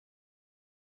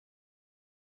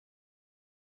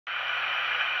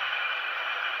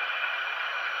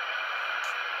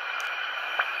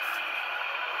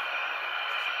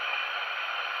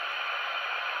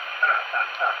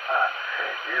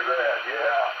You bet,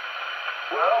 yeah.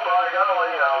 Well, by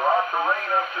golly, lots of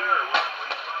rain up there. We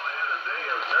finally had a day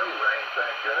of no rain,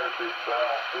 thank goodness. It's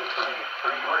been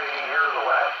pretty rainy here the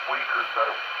last week or so.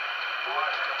 Well,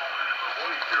 I had a little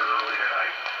voice here early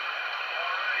tonight. All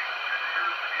right, good to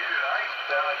hear from you tonight.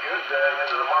 Sounding good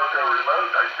into the Marco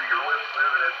remote. I see you're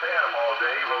living in Panama,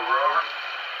 Dave, over.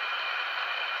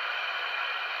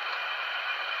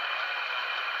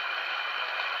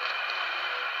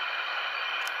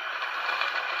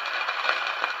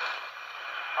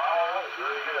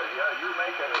 Very good. Yeah, you're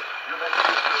making it. The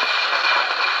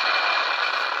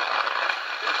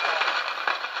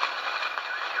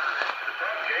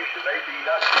propagation may be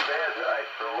not too bad tonight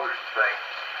for the worst thing.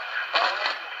 All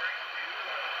right, we'll bring you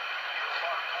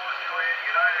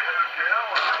United Hotel.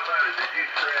 How about it? Did you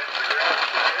scratch the grass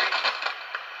today?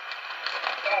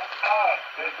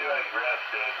 Been doing grass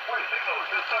today. Boy, signal is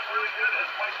just up really good.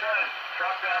 It's my turn.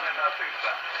 Drop down to nothing.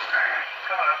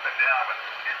 Coming up and down, but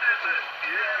it says that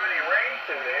you didn't have any rain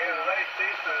today. The nice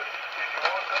day says, did you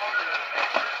walk over to the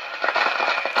neighbors?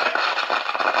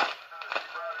 You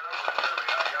brought it over to me.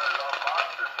 I got it on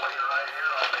boxes laying right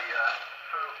here on the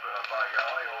sofa, by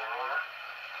golly, over.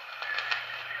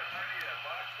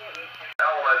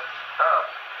 Elements up,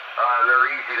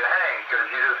 they're easy to hang because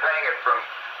you just hang it from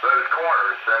those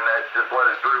corners, and that's just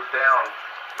let it droop down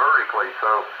vertically.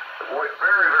 So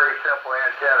very, very simple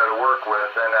antenna to work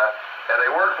with, and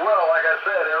they worked well, like I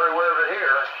said, everywhere but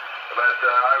here. But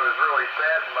I was really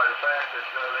saddened by the fact that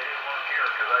they didn't work here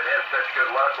because I'd had such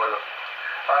good luck with them.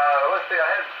 Let's see,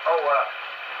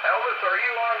 Elvis, are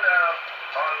you on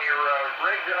your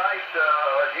rig tonight?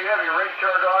 Do you have your rig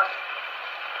turned on?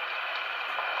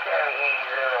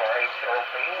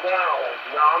 No,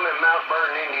 I'm in Mount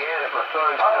Vernon, Indiana. My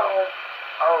son's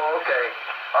okay.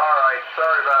 All right.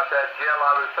 Sorry about that, Jim.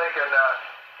 I was thinking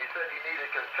you said you needed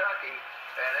Kentucky,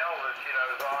 and Elvis,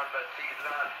 is on, but he's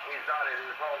not at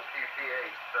his home QTA.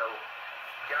 So,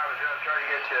 I was going to try to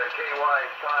get you a KY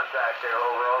contact there,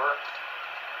 over.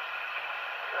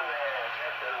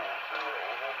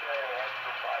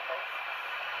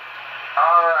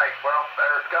 All right. Well,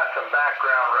 there's got some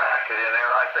background racket in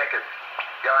there. I think it's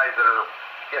guys that are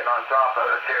getting on top of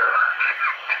us here.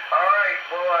 All right.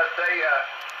 Well, say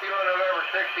Kilo November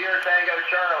 6 here, Tango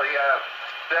Charlie,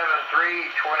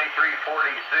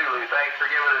 73-2340 Zulu. Thanks for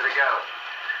giving it a go.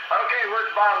 Okay, where's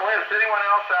bottom list? Anyone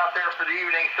else out there for the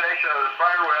evening session of the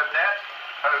Spiderweb Net?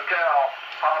 Hotel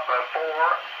Papa 4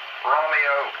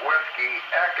 Romeo Whiskey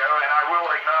Echo, and I will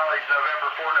acknowledge November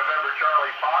 4 November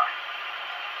Charlie Fox.